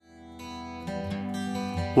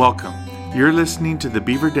Welcome. You're listening to the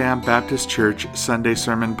Beaver Dam Baptist Church Sunday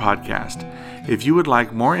Sermon Podcast. If you would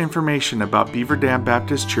like more information about Beaver Dam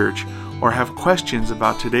Baptist Church or have questions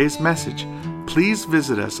about today's message, please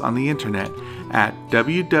visit us on the internet at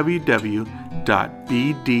www.bdbc.org.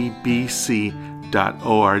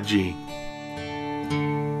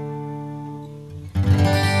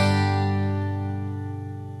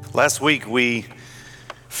 Last week we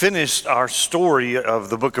finished our story of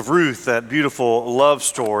the book of Ruth, that beautiful love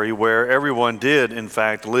story where everyone did, in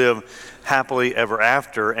fact, live happily ever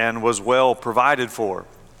after and was well provided for.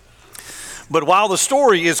 But while the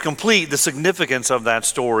story is complete, the significance of that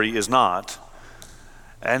story is not.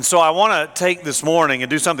 And so I want to take this morning and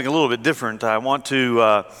do something a little bit different. I want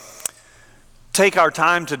to take our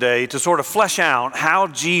time today to sort of flesh out how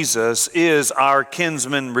Jesus is our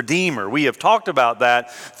kinsman redeemer. We have talked about that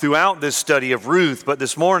throughout this study of Ruth, but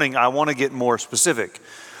this morning I want to get more specific.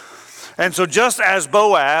 And so just as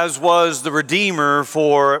Boaz was the redeemer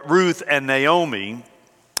for Ruth and Naomi,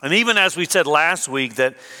 and even as we said last week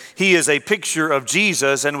that he is a picture of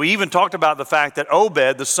Jesus, and we even talked about the fact that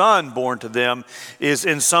Obed, the son born to them, is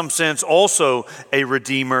in some sense also a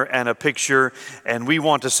redeemer and a picture, and we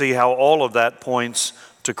want to see how all of that points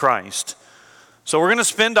to Christ. So we're going to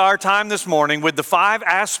spend our time this morning with the 5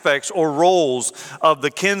 aspects or roles of the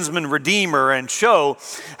kinsman redeemer and show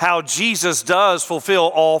how Jesus does fulfill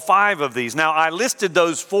all 5 of these. Now, I listed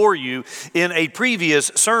those for you in a previous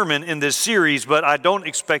sermon in this series, but I don't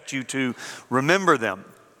expect you to remember them.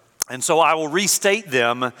 And so I will restate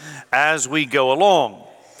them as we go along.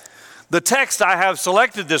 The text I have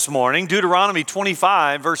selected this morning, Deuteronomy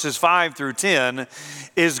 25, verses 5 through 10,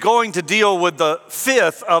 is going to deal with the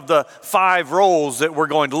 5th of the 5 roles that we're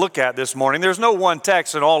going to look at this morning. There's no one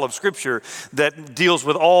text in all of Scripture that deals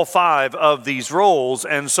with all 5 of these roles,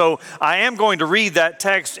 and so I am going to read that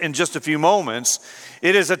text in just a few moments.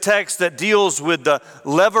 It is a text that deals with the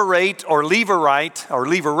levirate or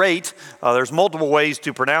levirate. There's multiple ways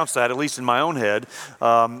to pronounce that, at least in my own head.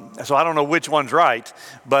 So I don't know which one's right.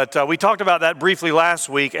 But we talked about that briefly last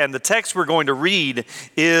week, and the text we're going to read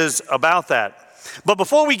is about that. But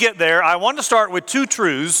before we get there, I want to start with 2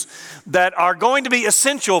 truths that are going to be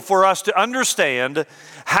essential for us to understand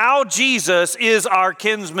how Jesus is our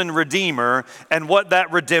kinsman redeemer and what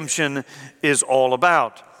that redemption is all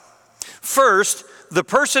about. First, the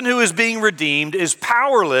person who is being redeemed is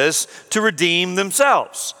powerless to redeem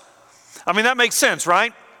themselves. I mean, that makes sense,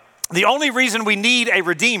 right? The only reason we need a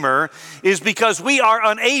redeemer is because we are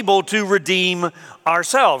unable to redeem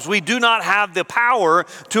ourselves. We do not have the power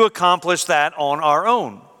to accomplish that on our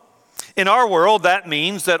own. In our world, that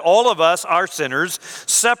means that all of us are sinners,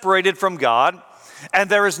 separated from God, and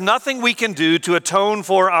there is nothing we can do to atone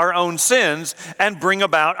for our own sins and bring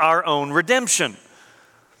about our own redemption.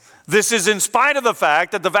 This is in spite of the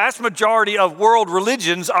fact that the vast majority of world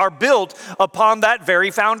religions are built upon that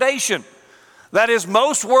very foundation. That is,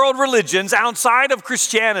 most world religions outside of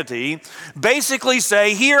Christianity basically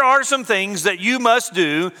say, here are some things that you must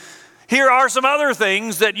do, here are some other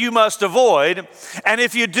things that you must avoid, and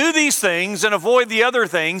if you do these things and avoid the other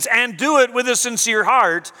things and do it with a sincere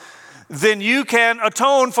heart, then you can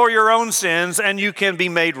atone for your own sins and you can be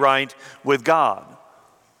made right with God.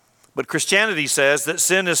 But Christianity says that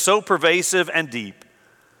sin is so pervasive and deep,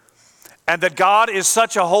 and that God is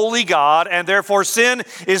such a holy God, and therefore sin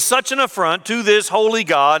is such an affront to this holy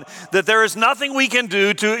God that there is nothing we can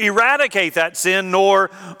do to eradicate that sin nor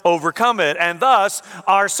overcome it. And thus,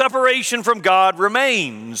 our separation from God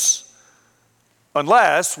remains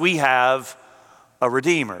unless we have a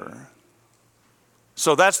Redeemer.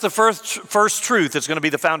 So that's the first truth that's going to be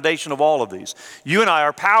the foundation of all of these. You and I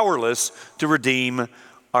are powerless to redeem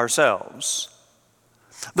ourselves.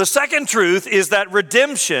 The second truth is that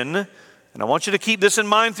redemption, and I want you to keep this in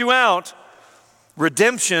mind throughout,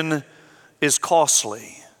 redemption is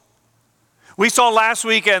costly. We saw last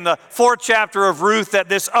week in the 4th chapter of Ruth that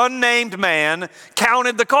this unnamed man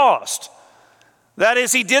counted the cost. That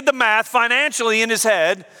is, he did the math financially in his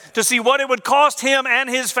head to see what it would cost him and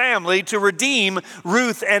his family to redeem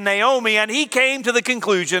Ruth and Naomi, and he came to the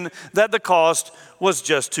conclusion that the cost was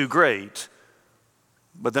just too great.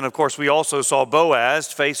 But then, of course, we also saw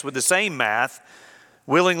Boaz faced with the same math,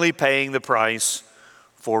 willingly paying the price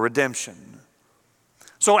for redemption.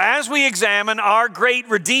 So as we examine our great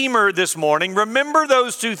Redeemer this morning, remember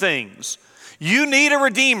those 2 things. You need a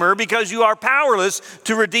Redeemer because you are powerless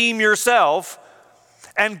to redeem yourself,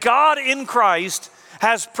 and God in Christ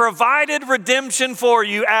has provided redemption for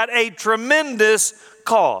you at a tremendous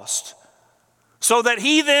cost, so that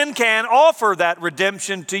he then can offer that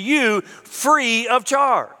redemption to you free of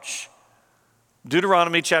charge.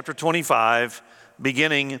 Deuteronomy chapter 25,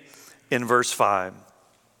 beginning in verse 5.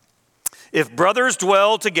 If brothers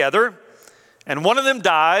dwell together, and one of them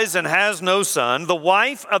dies and has no son, the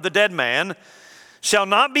wife of the dead man shall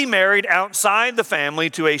not be married outside the family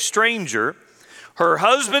to a stranger. Her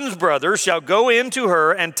husband's brother shall go in to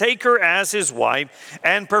her and take her as his wife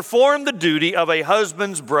and perform the duty of a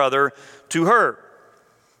husband's brother to her.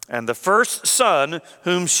 And the first son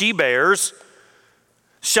whom she bears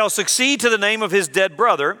shall succeed to the name of his dead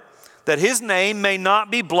brother, that his name may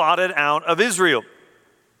not be blotted out of Israel.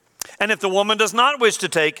 And if the man does not wish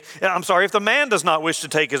to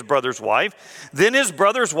take his brother's wife, then his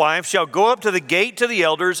brother's wife shall go up to the gate to the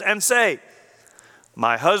elders and say,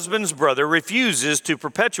 my husband's brother refuses to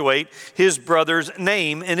perpetuate his brother's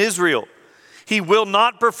name in Israel. He will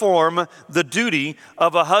not perform the duty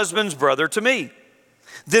of a husband's brother to me.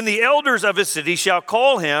 Then the elders of his city shall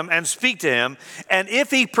call him and speak to him, and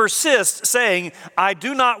if he persists, saying, I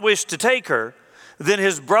do not wish to take her, then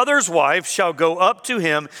his brother's wife shall go up to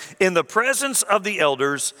him in the presence of the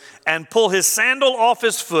elders and pull his sandal off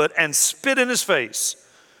his foot and spit in his face.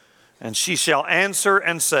 And she shall answer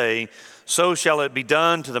and say, so shall it be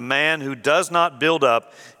done to the man who does not build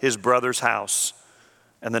up his brother's house.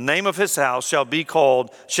 And the name of his house shall be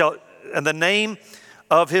called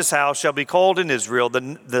in Israel,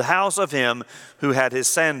 the house of him who had his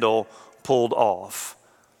sandal pulled off.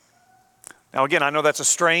 Now again, I know that's a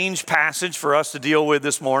strange passage for us to deal with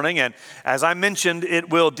this morning, and as I mentioned, it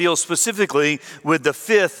will deal specifically with the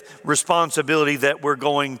fifth responsibility that we're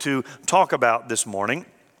going to talk about this morning.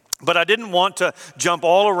 But I didn't want to jump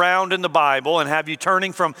all around in the Bible and have you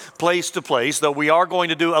turning from place to place, though we are going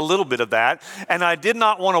to do a little bit of that. And I did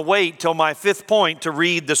not want to wait till my fifth point to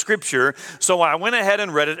read the scripture, so I went ahead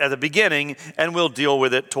and read it at the beginning, and we'll deal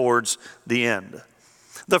with it towards the end.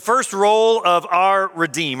 The first role of our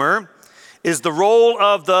Redeemer is the role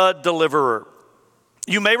of the deliverer.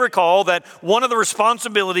 You may recall that one of the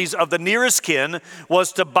responsibilities of the nearest kin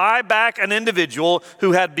was to buy back an individual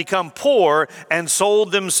who had become poor and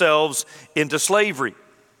sold themselves into slavery.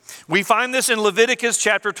 We find this in Leviticus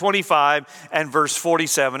chapter 25 and verse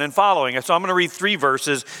 47 and following. So I'm going to read 3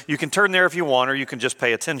 verses. You can turn there if you want, or you can just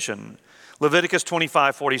pay attention. Leviticus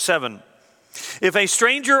 25:47. If a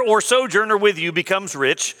stranger or sojourner with you becomes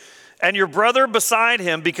rich, and your brother beside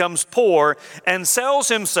him becomes poor and sells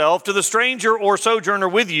himself to the stranger or sojourner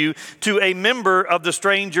with you to a member of the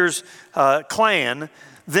stranger's clan,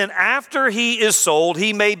 then after he is sold,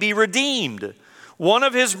 he may be redeemed. One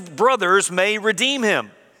of his brothers may redeem him,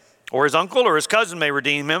 or his uncle or his cousin may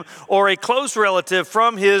redeem him, or a close relative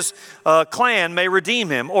from his clan may redeem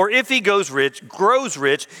him, or if he grows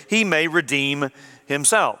rich, he may redeem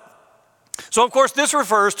himself. So, of course, this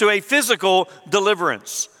refers to a physical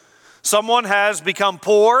deliverance. Someone has become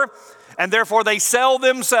poor, and therefore they sell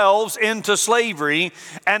themselves into slavery,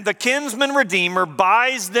 and the kinsman redeemer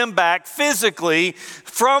buys them back physically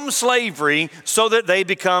from slavery so that they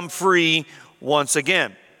become free once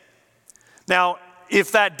again. Now,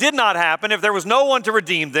 if that did not happen, if there was no one to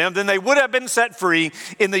redeem them, then they would have been set free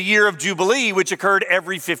in the year of Jubilee, which occurred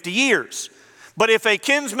every 50 years. But if a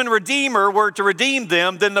kinsman redeemer were to redeem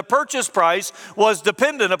them, then the purchase price was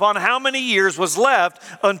dependent upon how many years was left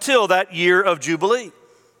until that year of Jubilee.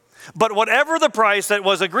 But whatever the price that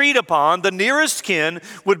was agreed upon, the nearest kin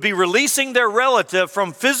would be releasing their relative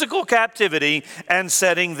from physical captivity and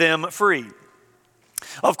setting them free.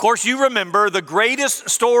 Of course, you remember the greatest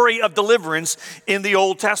story of deliverance in the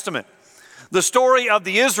Old Testament. The story of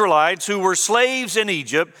the Israelites who were slaves in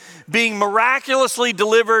Egypt being miraculously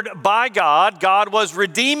delivered by God. God was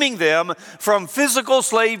redeeming them from physical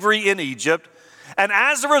slavery in Egypt. And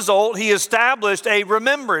as a result, he established a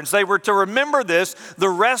remembrance. They were to remember this the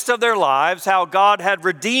rest of their lives, how God had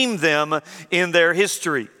redeemed them in their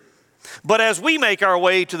history. But as we make our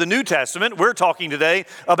way to the New Testament, we're talking today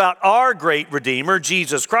about our great Redeemer,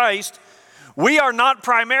 Jesus Christ. We are not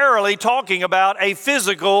primarily talking about a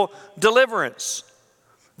physical deliverance.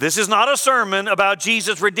 This is not a sermon about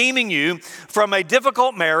Jesus redeeming you from a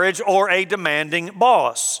difficult marriage or a demanding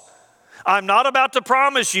boss. I'm not about to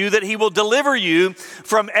promise you that he will deliver you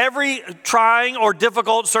from every trying or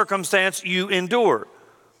difficult circumstance you endure.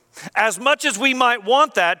 As much as we might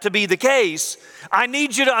want that to be the case, I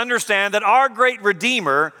need you to understand that our great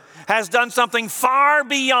Redeemer has done something far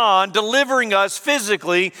beyond delivering us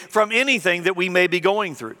physically from anything that we may be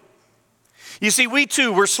going through. You see, we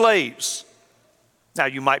too were slaves. Now,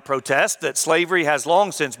 you might protest that slavery has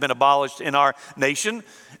long since been abolished in our nation,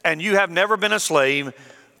 and you have never been a slave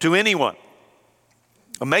to anyone.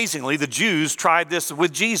 Amazingly, the Jews tried this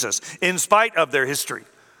with Jesus in spite of their history.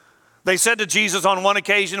 They said to Jesus on one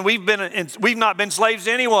occasion, we've not been slaves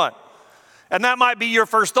to anyone. And that might be your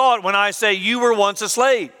first thought when I say you were once a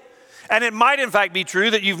slave. And it might in fact be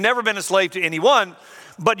true that you've never been a slave to anyone,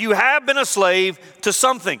 but you have been a slave to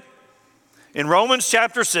something. In Romans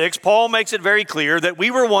chapter 6, Paul makes it very clear that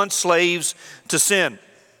we were once slaves to sin.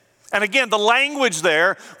 And again, the language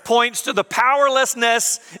there points to the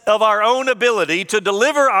powerlessness of our own ability to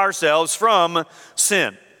deliver ourselves from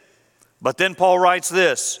sin. But then Paul writes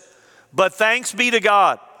this, "But thanks be to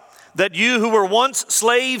God that you who were once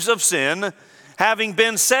slaves of sin, having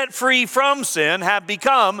been set free from sin, have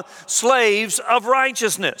become slaves of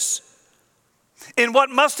righteousness." In what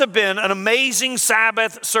must have been an amazing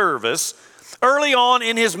Sabbath service, early on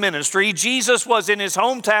in his ministry, Jesus was in his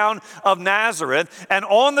hometown of Nazareth, and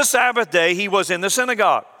on the Sabbath day, he was in the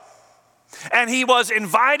synagogue. And he was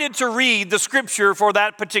invited to read the scripture for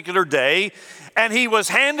that particular day, and he was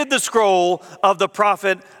handed the scroll of the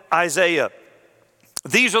prophet Isaiah.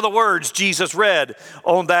 These are the words Jesus read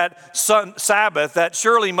on that Sabbath that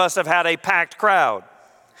surely must have had a packed crowd.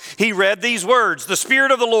 He read these words, "The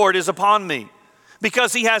Spirit of the Lord is upon me,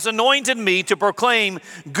 because he has anointed me to proclaim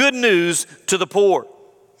good news to the poor.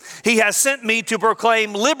 He has sent me to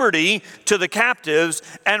proclaim liberty to the captives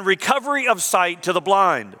and recovery of sight to the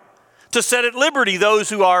blind, to set at liberty those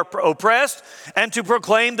who are oppressed, and to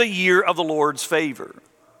proclaim the year of the Lord's favor."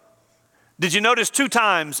 Did you notice 2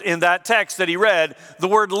 times in that text that he read, the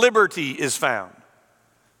word liberty is found?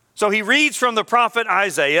 So he reads from the prophet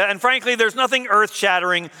Isaiah, and frankly, there's nothing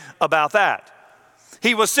earth-shattering about that.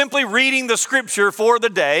 He was simply reading the scripture for the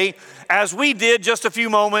day, as we did just a few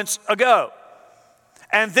moments ago.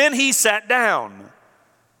 And then he sat down.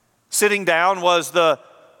 Sitting down was the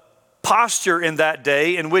posture in that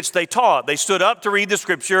day in which they taught. They stood up to read the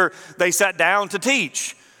scripture, they sat down to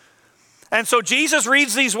teach. And so Jesus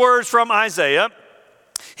reads these words from Isaiah.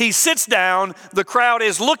 He sits down, the crowd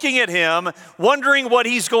is looking at him, wondering what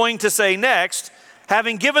he's going to say next.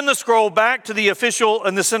 Having given the scroll back to the official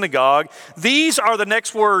in the synagogue, these are the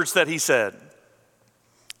next words that he said.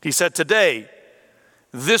 He said, "Today,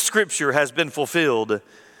 this scripture has been fulfilled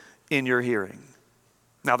in your hearing."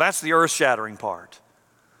 Now that's the earth-shattering part.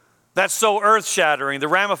 That's so earth-shattering, the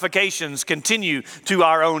ramifications continue to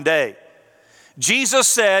our own day. Jesus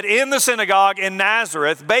said in the synagogue in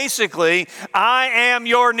Nazareth, basically, "I am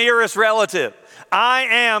your nearest relative. I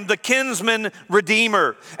am the kinsman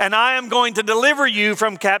redeemer, and I am going to deliver you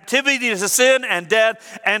from captivity to sin and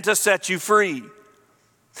death and to set you free."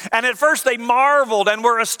 And at first they marveled and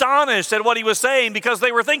were astonished at what he was saying, because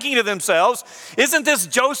they were thinking to themselves, "Isn't this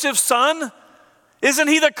Joseph's son? Isn't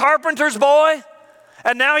he the carpenter's boy?"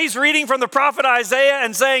 And now he's reading from the prophet Isaiah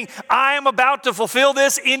and saying, "I am about to fulfill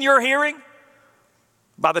this in your hearing."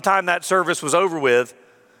 By the time that service was over with,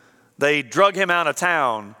 they drug him out of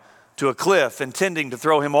town to a cliff, intending to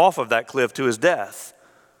throw him off of that cliff to his death.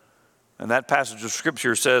 And that passage of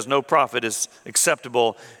scripture says no prophet is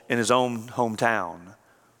acceptable in his own hometown.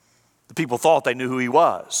 The people thought they knew who he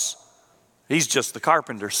was. He's just the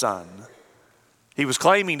carpenter's son. He was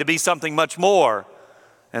claiming to be something much more,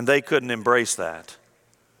 and they couldn't embrace that.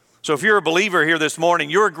 So if you're a believer here this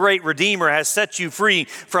morning, your great Redeemer has set you free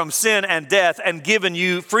from sin and death and given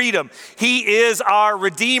you freedom. He is our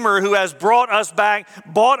Redeemer who has bought us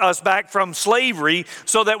back from slavery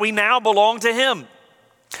so that we now belong to him.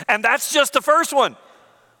 And that's just the first one.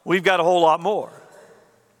 We've got a whole lot more.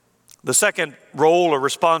 The second role or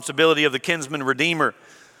responsibility of the kinsman Redeemer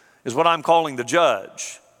is what I'm calling the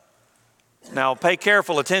judge. Now, pay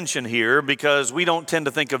careful attention here, because we don't tend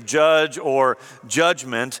to think of judge or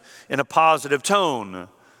judgment in a positive tone.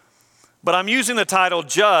 But I'm using the title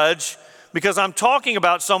judge because I'm talking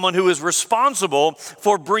about someone who is responsible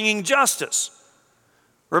for bringing justice.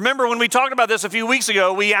 Remember, when we talked about this a few weeks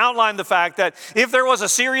ago, we outlined the fact that if there was a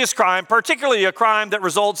serious crime, particularly a crime that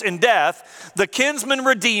results in death, the kinsman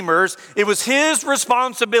redeemers, it was his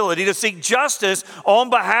responsibility to seek justice on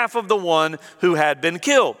behalf of the one who had been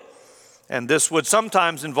killed. And this would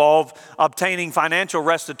sometimes involve obtaining financial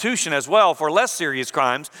restitution as well for less serious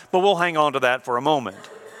crimes, but we'll hang on to that for a moment.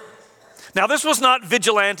 Now, this was not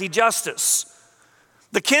vigilante justice.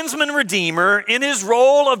 The kinsman redeemer, in his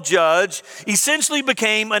role of judge, essentially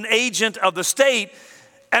became an agent of the state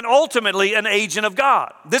and ultimately an agent of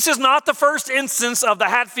God. This is not the first instance of the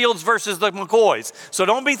Hatfields versus the McCoys, so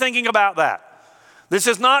don't be thinking about that. This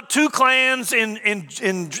is not two clans in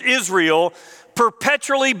Israel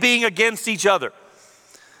perpetually being against each other.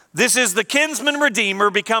 This is the kinsman redeemer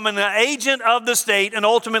becoming an agent of the state and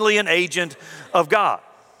ultimately an agent of God.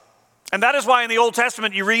 And that is why in the Old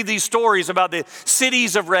Testament you read these stories about the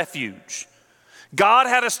cities of refuge. God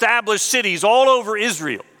had established cities all over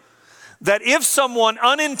Israel that if someone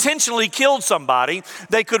unintentionally killed somebody,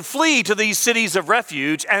 they could flee to these cities of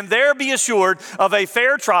refuge and there be assured of a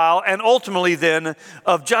fair trial and ultimately then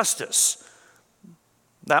of justice.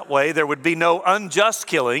 That way, there would be no unjust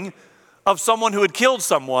killing of someone who had killed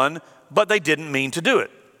someone, but they didn't mean to do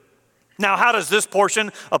it. Now, how does this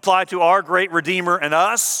portion apply to our great Redeemer and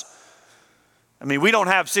us? I mean, we don't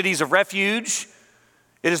have cities of refuge.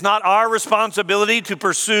 It is not our responsibility to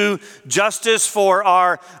pursue justice for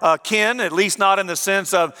our kin, at least not in the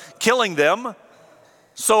sense of killing them.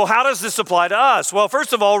 So how does this apply to us? Well,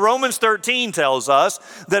 first of all, Romans 13 tells us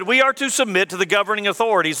that we are to submit to the governing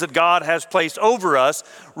authorities that God has placed over us,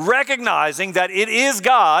 recognizing that it is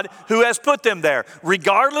God who has put them there.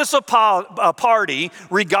 Regardless of party,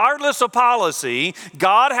 regardless of policy,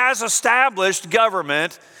 God has established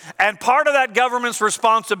government, and part of that government's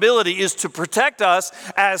responsibility is to protect us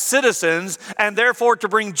as citizens and therefore to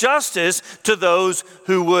bring justice to those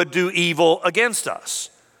who would do evil against us.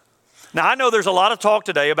 Now, I know there's a lot of talk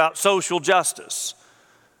today about social justice,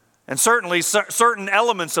 and certainly certain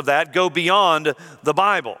elements of that go beyond the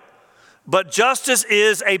Bible. But justice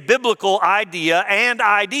is a biblical idea and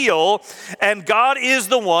ideal, and God is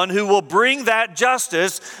the one who will bring that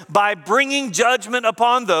justice by bringing judgment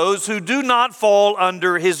upon those who do not fall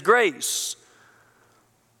under His grace.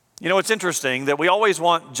 You know, it's interesting that we always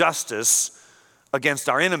want justice against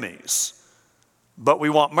our enemies, but we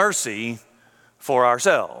want mercy for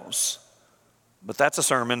ourselves. But that's a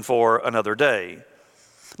sermon for another day.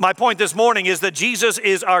 My point this morning is that Jesus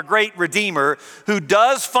is our great Redeemer who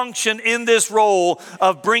does function in this role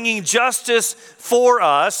of bringing justice for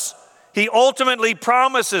us. He ultimately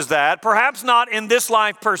promises that, perhaps not in this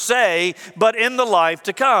life per se, but in the life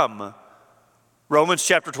to come. Romans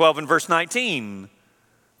chapter 12 and verse 19.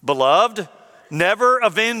 Beloved, never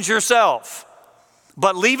avenge yourself,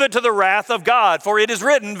 but leave it to the wrath of God. For it is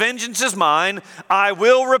written, vengeance is mine, I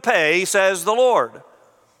will repay, says the Lord.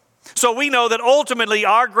 So we know that ultimately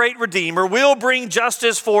our great Redeemer will bring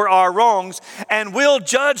justice for our wrongs and will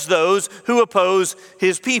judge those who oppose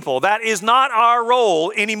His people. That is not our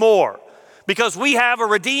role anymore, because we have a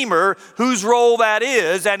Redeemer whose role that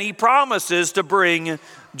is, and He promises to bring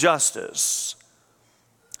justice.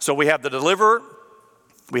 So we have the deliverer,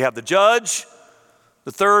 we have the judge.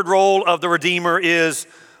 The third role of the Redeemer is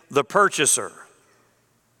the purchaser.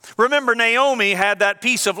 Remember, Naomi had that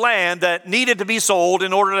piece of land that needed to be sold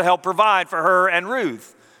in order to help provide for her and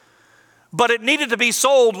Ruth. But it needed to be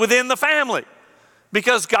sold within the family,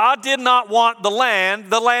 because God did not want the land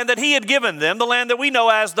that He had given them, the land that we know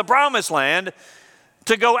as the Promised Land,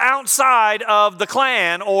 to go outside of the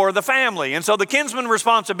clan or the family. And so the kinsman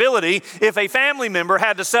responsibility, if a family member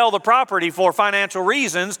had to sell the property for financial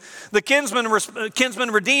reasons, the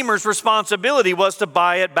kinsman redeemer's responsibility was to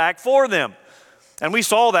buy it back for them. And we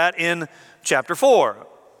saw that in chapter 4.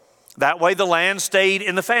 That way the land stayed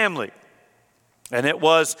in the family. And it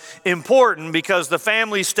was important because the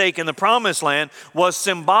family's stake in the Promised Land was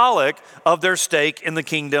symbolic of their stake in the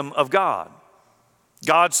kingdom of God.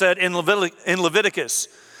 God said in Leviticus,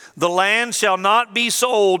 the land shall not be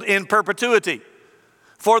sold in perpetuity,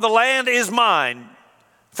 for the land is mine.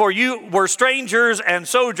 For you were strangers and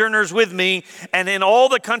sojourners with me, and in all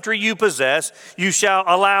the country you possess, you shall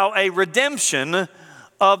allow a redemption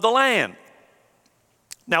of the land.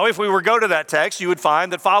 Now, if we were to go to that text, you would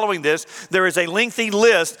find that following this, there is a lengthy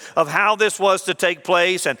list of how this was to take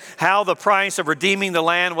place and how the price of redeeming the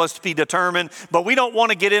land was to be determined. But we don't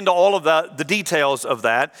want to get into all of the details of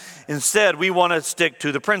that. Instead, we want to stick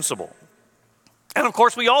to the principle. And of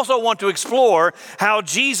course, we also want to explore how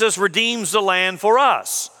Jesus redeems the land for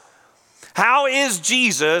us. How is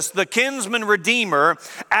Jesus, the kinsman redeemer,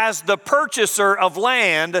 as the purchaser of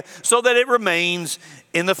land so that it remains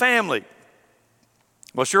in the family?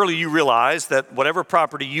 Well, surely you realize that whatever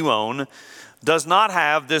property you own does not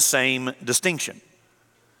have this same distinction.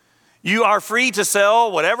 You are free to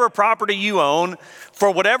sell whatever property you own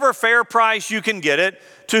for whatever fair price you can get it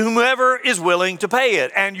to whomever is willing to pay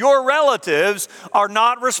it. And your relatives are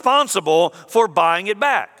not responsible for buying it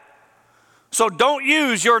back. So don't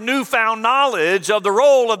use your newfound knowledge of the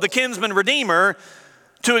role of the kinsman redeemer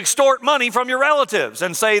to extort money from your relatives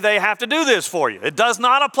and say they have to do this for you. It does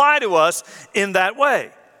not apply to us in that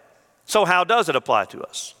way. So how does it apply to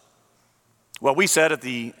us? Well, we said at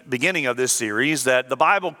the beginning of this series that the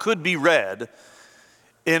Bible could be read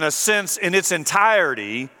in a sense in its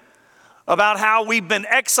entirety about how we've been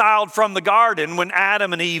exiled from the garden when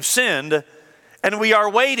Adam and Eve sinned, and we are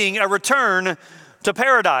waiting a return to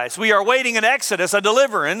paradise. We are waiting an exodus, a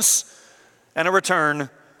deliverance, and a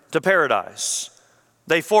return to paradise.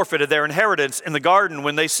 They forfeited their inheritance in the garden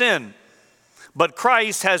when they sinned. But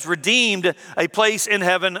Christ has redeemed a place in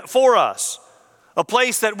heaven for us, a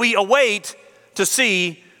place that we await to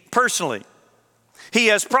see personally. He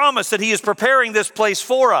has promised that he is preparing this place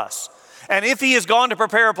for us. And if he has gone to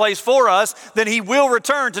prepare a place for us, then he will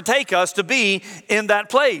return to take us to be in that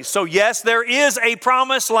place. So yes, there is a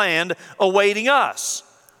promised land awaiting us.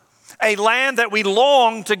 A land that we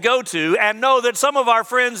long to go to and know that some of our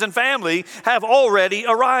friends and family have already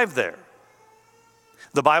arrived there.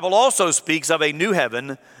 The Bible also speaks of a new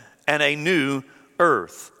heaven and a new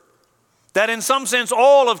earth. That in some sense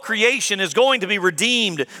all of creation is going to be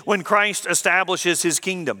redeemed when Christ establishes his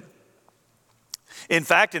kingdom. In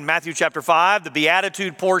fact, in Matthew chapter 5, the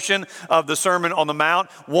Beatitude portion of the Sermon on the Mount,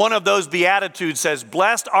 one of those Beatitudes says,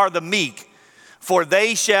 "Blessed are the meek, for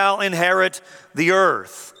they shall inherit the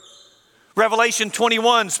earth." Revelation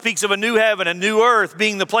 21 speaks of a new heaven, a new earth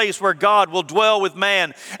being the place where God will dwell with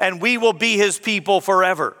man, and we will be his people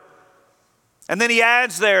forever. And then he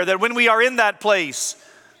adds there that when we are in that place,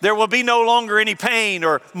 there will be no longer any pain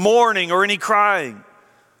or mourning or any crying.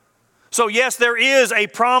 So yes, there is a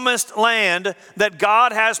promised land that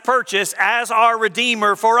God has purchased as our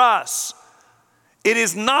Redeemer for us. It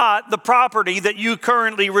is not the property that you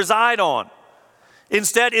currently reside on.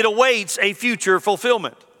 Instead, it awaits a future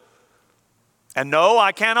fulfillment. And no,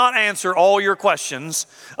 I cannot answer all your questions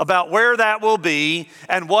about where that will be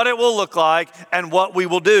and what it will look like and what we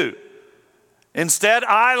will do. Instead,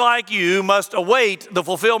 I, like you, must await the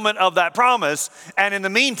fulfillment of that promise and in the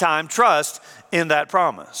meantime, trust in that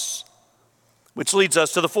promise. Which leads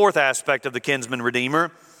us to the fourth aspect of the kinsman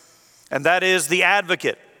redeemer, and that is the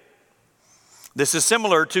advocate. This is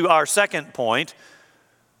similar to our second point,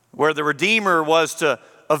 where the redeemer was to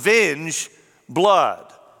avenge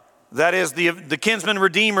blood. That is, the kinsman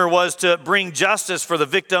redeemer was to bring justice for the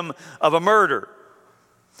victim of a murder.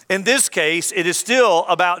 In this case, it is still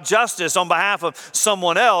about justice on behalf of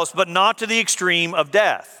someone else, but not to the extreme of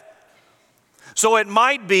death. So it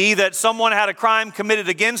might be that someone had a crime committed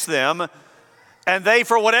against them, and they,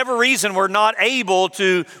 for whatever reason, were not able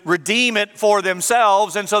to redeem it for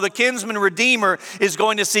themselves. And so the kinsman redeemer is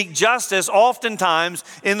going to seek justice, oftentimes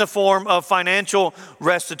in the form of financial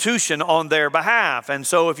restitution on their behalf. And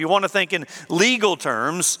so if you want to think in legal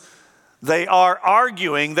terms, they are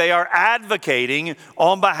arguing, they are advocating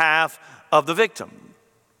on behalf of the victim.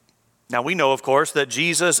 Now we know, of course, that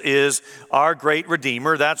Jesus is our great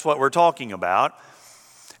Redeemer. That's what we're talking about.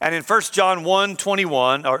 And in 1 John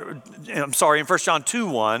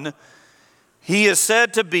 2:1, he is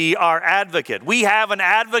said to be our advocate. We have an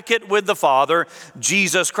advocate with the Father,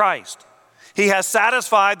 Jesus Christ. He has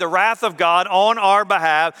satisfied the wrath of God on our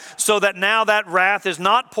behalf so that now that wrath is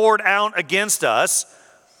not poured out against us.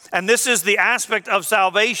 And this is the aspect of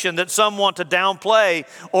salvation that some want to downplay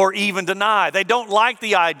or even deny. They don't like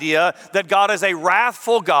the idea that God is a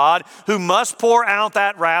wrathful God who must pour out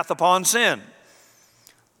that wrath upon sin.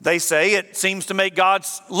 They say it seems to make God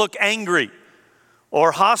look angry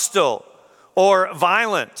or hostile or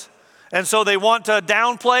violent. And so they want to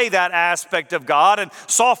downplay that aspect of God and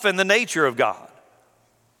soften the nature of God.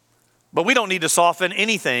 But we don't need to soften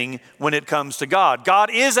anything when it comes to God. God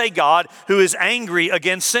is a God who is angry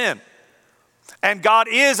against sin. And God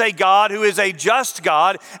is a God who is a just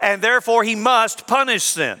God, and therefore he must punish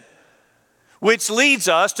sin. Which leads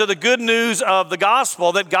us to the good news of the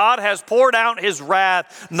gospel that God has poured out his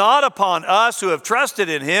wrath not upon us who have trusted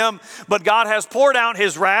in him, but God has poured out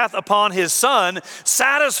his wrath upon his Son,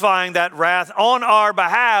 satisfying that wrath on our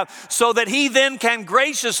behalf so that he then can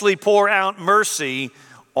graciously pour out mercy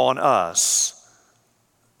on us.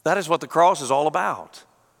 That is what the cross is all about.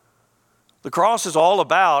 The cross is all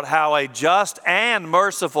about how a just and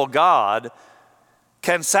merciful God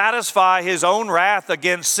can satisfy his own wrath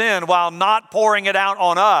against sin while not pouring it out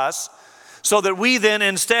on us, so that we then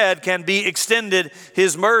instead can be extended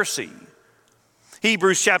his mercy.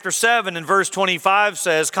 Hebrews chapter 7 and verse 25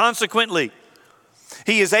 says, "Consequently,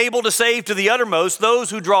 he is able to save to the uttermost those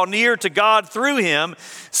who draw near to God through him,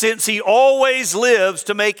 since he always lives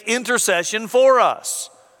to make intercession for us."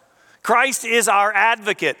 Christ is our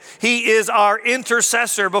advocate. He is our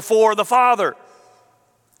intercessor before the Father.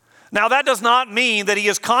 Now, that does not mean that he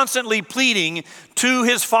is constantly pleading to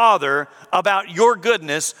his Father about your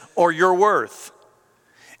goodness or your worth.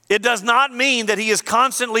 It does not mean that he is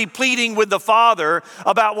constantly pleading with the Father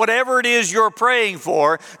about whatever it is you're praying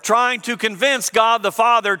for, trying to convince God the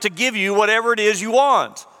Father to give you whatever it is you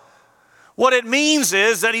want. What it means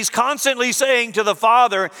is that he's constantly saying to the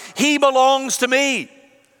Father, he belongs to me.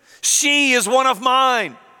 She is one of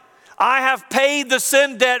mine. I have paid the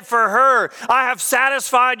sin debt for her. I have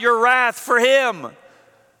satisfied your wrath for him.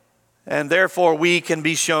 And therefore we can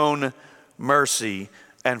be shown mercy,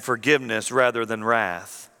 and forgiveness rather than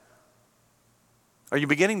wrath. Are you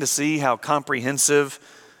beginning to see how comprehensive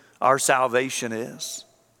our salvation is?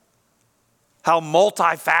 How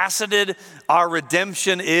multifaceted our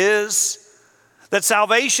redemption is? That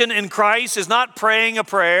salvation in Christ is not praying a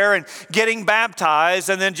prayer and getting baptized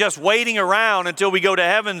and then just waiting around until we go to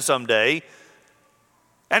heaven someday.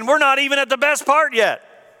 And we're not even at the best part yet.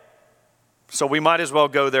 So we might as well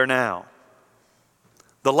go there now.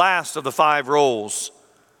 The last of the 5 roles,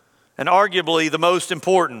 and arguably the most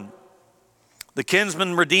important, the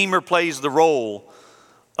kinsman redeemer plays the role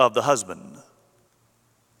of the husband.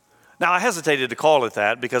 Now, I hesitated to call it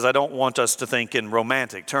that because I don't want us to think in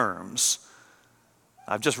romantic terms.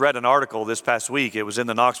 I've just read an article this past week. It was in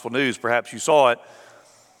the Knoxville News. Perhaps you saw it.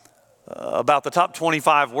 About the top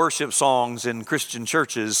 25 worship songs in Christian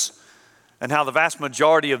churches and how the vast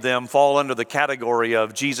majority of them fall under the category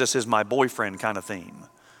of Jesus is my boyfriend kind of theme.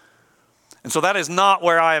 And so that is not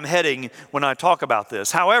where I am heading when I talk about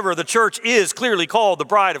this. However, the church is clearly called the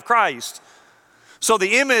bride of Christ. So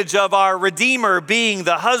the image of our Redeemer being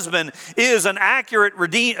the husband is an accurate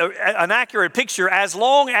picture as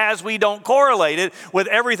long as we don't correlate it with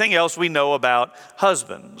everything else we know about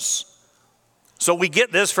husbands. So we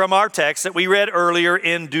get this from our text that we read earlier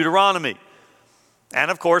in Deuteronomy. And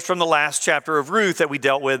of course from the last chapter of Ruth that we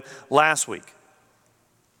dealt with last week.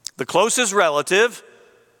 The closest relative,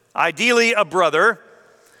 ideally a brother,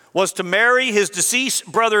 was to marry his deceased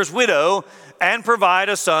brother's widow and provide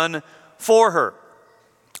a son for her.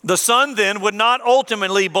 The son then would not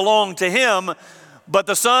ultimately belong to him, but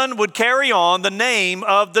the son would carry on the name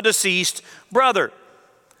of the deceased brother.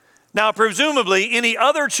 Now, presumably, any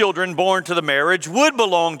other children born to the marriage would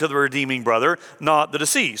belong to the redeeming brother, not the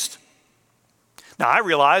deceased. Now, I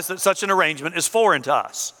realize that such an arrangement is foreign to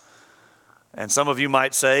us. And some of you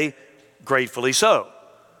might say, gratefully so.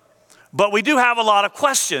 But we do have a lot of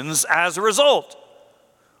questions as a result.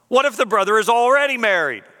 What if the brother is already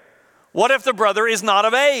married? What if the brother is not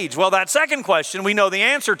of age? Well, that second question we know the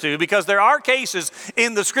answer to because there are cases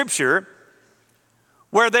in the scripture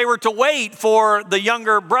where they were to wait for the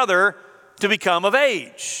younger brother to become of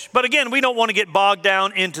age. But again, we don't want to get bogged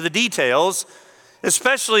down into the details,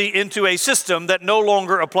 especially into a system that no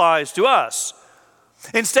longer applies to us.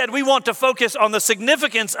 Instead, we want to focus on the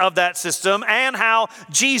significance of that system and how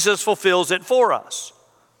Jesus fulfills it for us.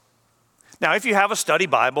 Now, if you have a study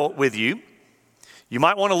Bible with you, you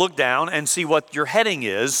might want to look down and see what your heading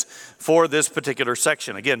is for this particular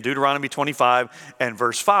section. Again, Deuteronomy 25 and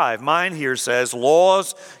verse 5. Mine here says,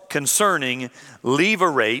 laws concerning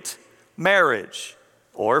levirate marriage.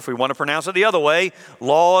 Or if we want to pronounce it the other way,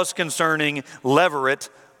 laws concerning levirate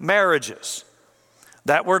marriages.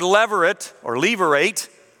 That word levirate or levirate,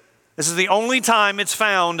 this is the only time it's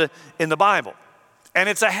found in the Bible. And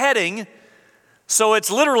it's a heading. So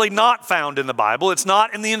it's literally not found in the Bible. It's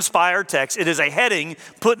not in the inspired text. It is a heading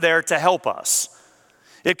put there to help us.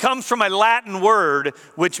 It comes from a Latin word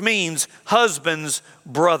which means husband's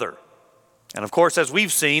brother. And of course, as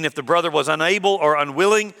we've seen, if the brother was unable or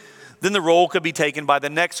unwilling, then the role could be taken by the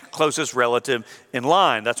next closest relative in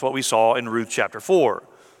line. That's what we saw in Ruth chapter 4.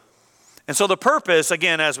 And so the purpose,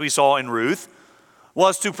 again, as we saw in Ruth,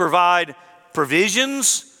 was to provide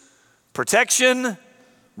provisions, protection,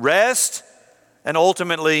 rest, and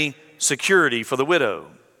ultimately security for the widow.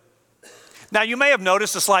 Now, you may have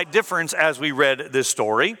noticed a slight difference as we read this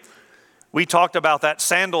story. We talked about that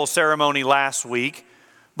sandal ceremony last week,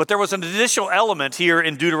 but there was an additional element here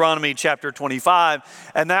in Deuteronomy chapter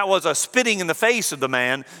 25, and that was a spitting in the face of the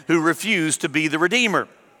man who refused to be the redeemer.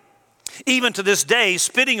 Even to this day,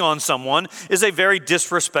 spitting on someone is a very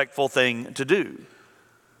disrespectful thing to do.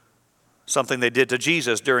 Something they did to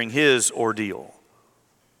Jesus during his ordeal.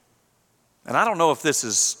 And I don't know if this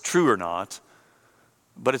is true or not,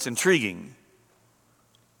 but it's intriguing.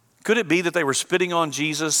 Could it be that they were spitting on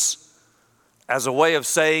Jesus as a way of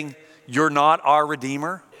saying, you're not our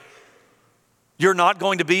Redeemer? You're not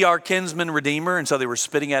going to be our kinsman Redeemer? And so they were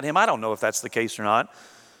spitting at him. I don't know if that's the case or not,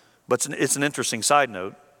 but it's an interesting side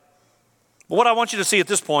note. But what I want you to see at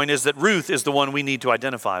this point is that Ruth is the one we need to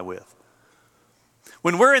identify with.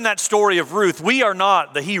 When we're in that story of Ruth, we are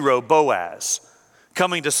not the hero Boaz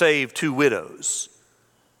coming to save 2 widows.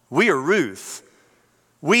 We are Ruth.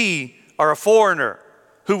 We are a foreigner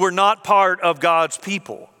who were not part of God's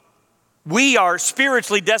people. We are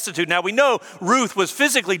spiritually destitute. Now we know Ruth was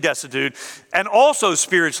physically destitute and also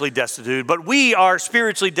spiritually destitute, but we are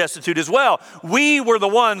spiritually destitute as well. We were the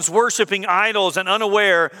ones worshiping idols and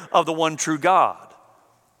unaware of the one true God.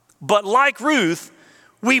 But like Ruth,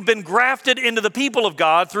 we've been grafted into the people of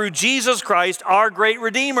God through Jesus Christ, our great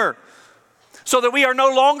Redeemer. so that we are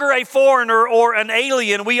no longer a foreigner or an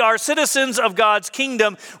alien. We are citizens of God's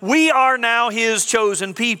kingdom. We are now His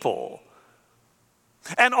chosen people.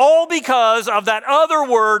 And all because of that other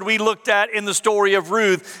word we looked at in the story of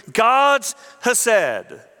Ruth, God's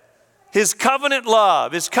hesed, His covenant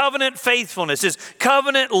love, His covenant faithfulness, His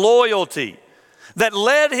covenant loyalty that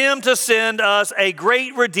led Him to send us a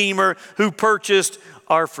great Redeemer who purchased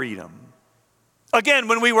our freedom. Again,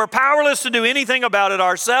 when we were powerless to do anything about it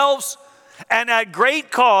ourselves, and at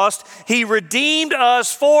great cost, He redeemed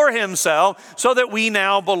us for Himself so that we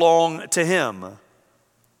now belong to Him.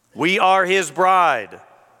 We are His bride,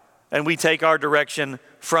 and we take our direction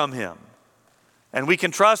from Him. And we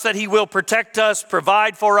can trust that He will protect us,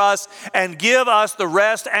 provide for us, and give us the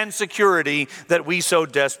rest and security that we so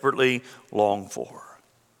desperately long for.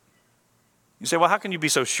 You say, well, how can you be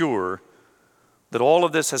so sure that all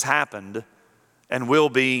of this has happened and will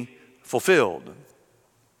be fulfilled?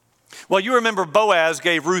 Well, you remember Boaz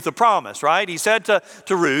gave Ruth a promise, right? He said to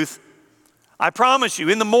Ruth, I promise you,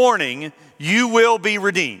 in the morning, you will be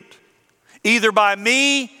redeemed, either by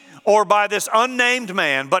me or by this unnamed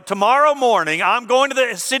man. But tomorrow morning, I'm going to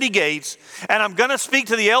the city gates, and I'm going to speak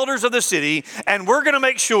to the elders of the city, and we're going to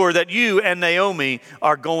make sure that you and Naomi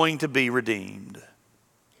are going to be redeemed.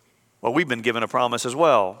 Well, we've been given a promise as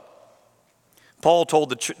well. Paul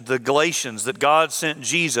told the Galatians that God sent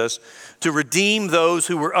Jesus to redeem those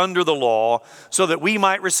who were under the law so that we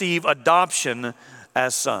might receive adoption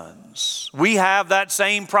as sons. We have that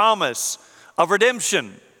same promise of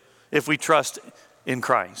redemption if we trust in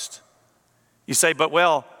Christ. You say, but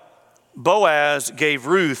well, Boaz gave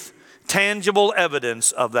Ruth tangible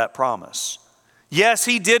evidence of that promise. Yes,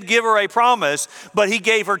 he did give her a promise, but he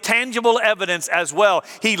gave her tangible evidence as well.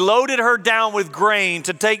 He loaded her down with grain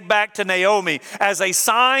to take back to Naomi as a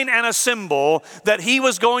sign and a symbol that he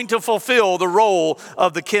was going to fulfill the role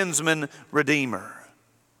of the kinsman redeemer.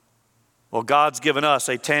 Well, God's given us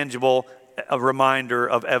a tangible reminder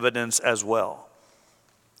of evidence as well.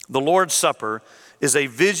 The Lord's Supper is a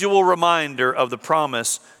visual reminder of the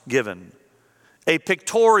promise given, a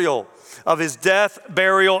pictorial of His death,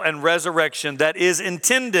 burial, and resurrection that is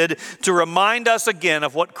intended to remind us again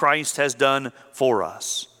of what Christ has done for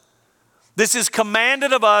us. This is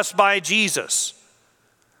commanded of us by Jesus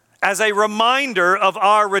as a reminder of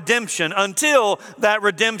our redemption until that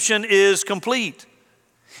redemption is complete.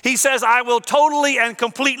 He says, I will totally and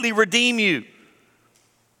completely redeem you,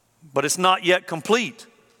 but it's not yet complete.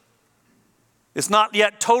 It's not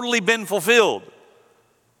yet totally been fulfilled.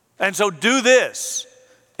 And so do this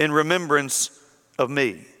in remembrance of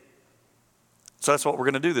me. So that's what we're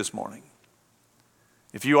going to do this morning.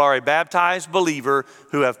 If you are a baptized believer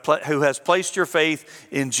who has placed your faith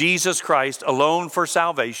in Jesus Christ alone for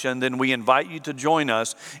salvation, then we invite you to join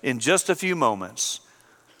us in just a few moments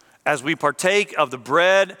as we partake of the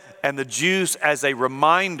bread and the juice as a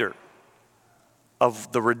reminder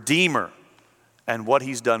of the Redeemer and what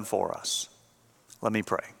He's done for us. Let me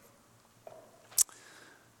pray.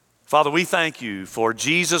 Father, we thank you for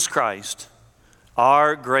Jesus Christ,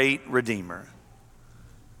 our great Redeemer,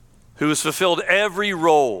 who has fulfilled every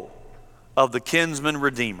role of the kinsman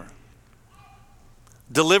redeemer,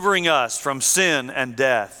 delivering us from sin and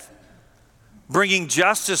death, bringing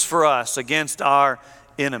justice for us against our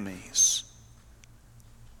enemies.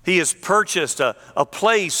 He has purchased a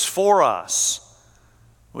place for us,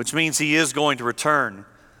 which means He is going to return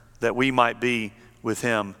that we might be with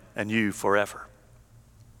Him and you forever.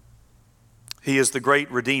 He is the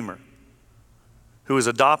great Redeemer who has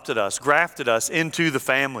adopted us, grafted us into the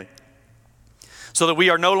family so that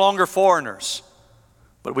we are no longer foreigners,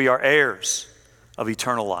 but we are heirs of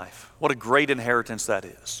eternal life. What a great inheritance that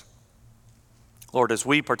is. Lord, as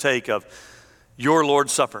we partake of your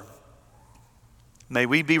Lord's Supper, may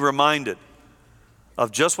we be reminded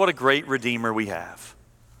of just what a great Redeemer we have.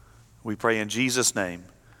 We pray in Jesus' name,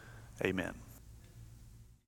 amen.